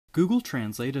Google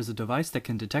Translate is a device that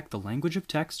can detect the language of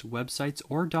text, websites,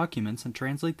 or documents and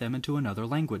translate them into another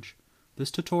language. This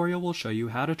tutorial will show you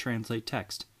how to translate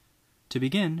text. To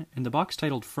begin, in the box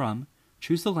titled From,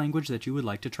 choose the language that you would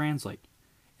like to translate.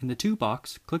 In the To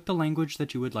box, click the language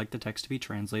that you would like the text to be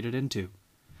translated into.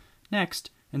 Next,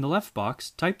 in the left box,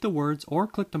 type the words or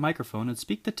click the microphone and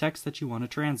speak the text that you want to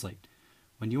translate.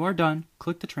 When you are done,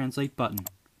 click the Translate button.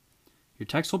 Your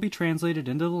text will be translated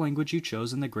into the language you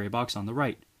chose in the gray box on the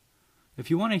right. If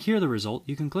you want to hear the result,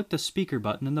 you can click the speaker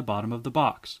button in the bottom of the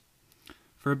box.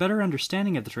 For a better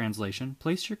understanding of the translation,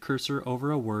 place your cursor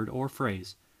over a word or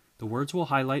phrase. The words will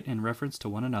highlight in reference to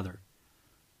one another.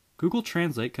 Google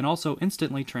Translate can also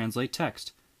instantly translate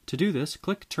text. To do this,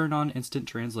 click Turn on Instant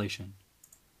Translation.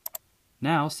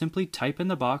 Now, simply type in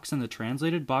the box and the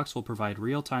translated box will provide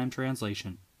real-time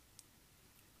translation.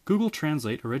 Google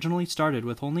Translate originally started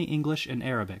with only English and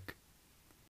Arabic.